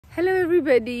Hello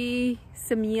everybody,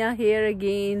 Samia here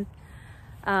again.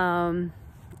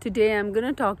 Today I'm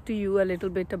gonna talk to you a little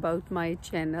bit about my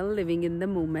channel Living in the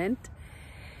Moment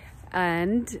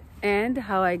and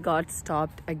how I got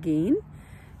stopped again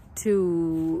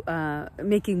to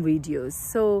making videos.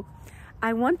 So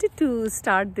I wanted to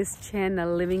start this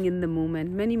channel Living in the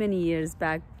Moment many years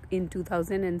back in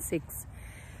 2006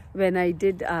 when I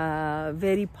did a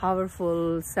very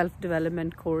powerful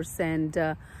self-development course,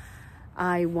 and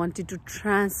I wanted to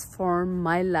transform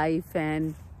my life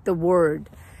and the world.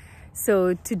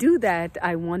 So to do that,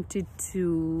 I wanted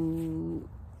to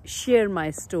share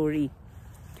my story.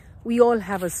 We all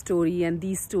have a story, and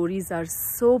these stories are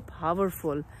so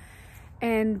powerful.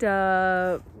 And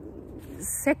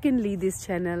secondly, this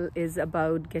channel is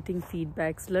about getting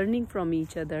feedbacks, learning from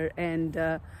each other, and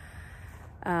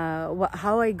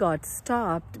how I got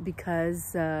stopped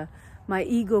because my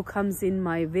ego comes in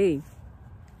my way,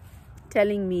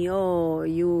 telling me, oh,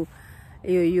 you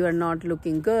are not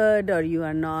looking good, or you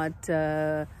are not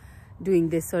doing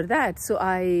this or that. So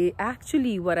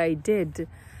what I did,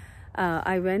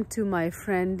 I went to my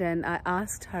friend and I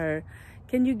asked her,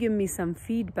 can you give me some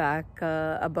feedback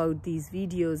about these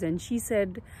videos? And she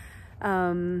said,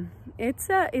 it's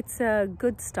a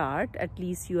good start. At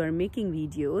least you are making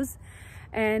videos,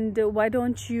 and why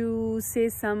don't you say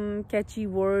some catchy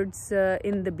words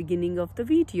in the beginning of the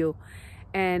video,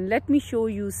 and let me show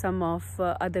you some of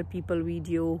other people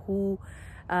video who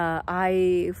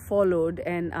I followed,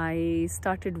 and I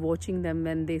started watching them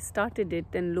when they started it,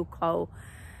 and look how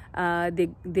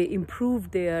they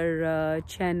improved their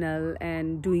channel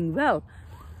and doing well.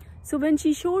 So when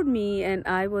she showed me and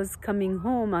I was coming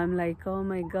home, I'm like, oh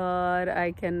my God,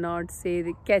 I cannot say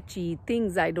the catchy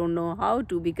things. I don't know how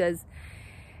to, because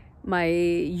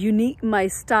my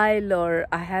style, or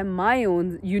I have my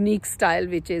own unique style,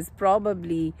 which is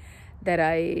probably that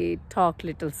I talk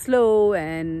little slow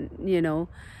and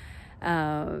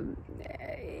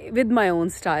with my own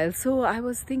style. So I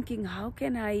was thinking, how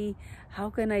can I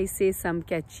say some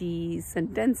catchy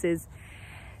sentences?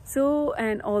 So,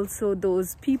 and also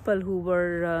those people who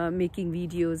were making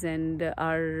videos and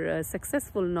are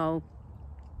successful now,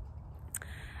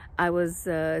 I was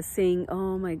saying,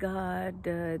 oh my God,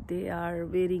 they are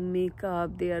wearing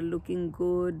makeup, they are looking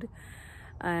good,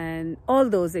 and all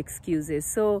those excuses.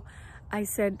 So I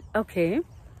said, okay.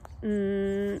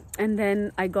 And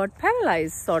then I got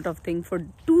paralyzed, sort of thing. For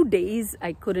 2 days,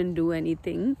 I couldn't do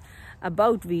anything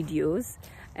about videos.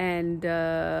 And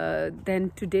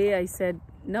then today I said,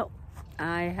 no,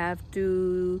 I have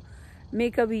to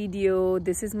make a video.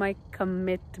 This is my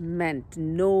commitment.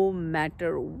 No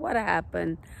matter what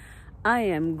happened, I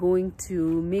am going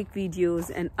to make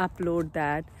videos and upload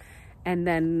that, and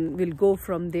then we'll go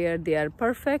from there. They are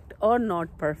perfect or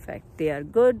not perfect, they are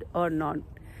good or not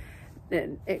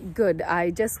good. I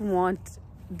just want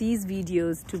these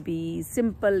videos to be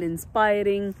simple,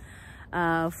 inspiring,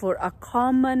 for a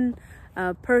common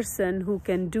person who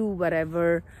can do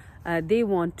whatever they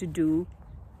want to do.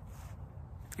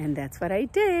 And that's what I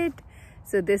did.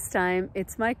 So this time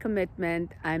it's my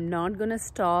commitment. I'm not gonna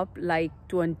stop like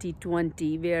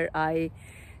 2020, where I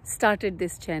started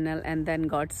this channel and then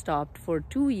got stopped for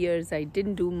 2 years. I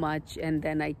didn't do much, and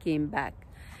then I came back.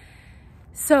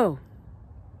 So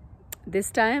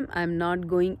this time I'm not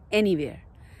going anywhere.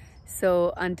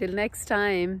 So until next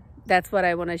time, that's what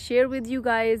I want to share with you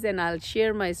guys, and I'll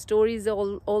share my stories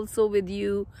also with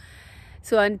you.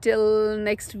 So until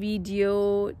next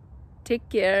video, take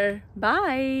care.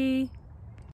 Bye.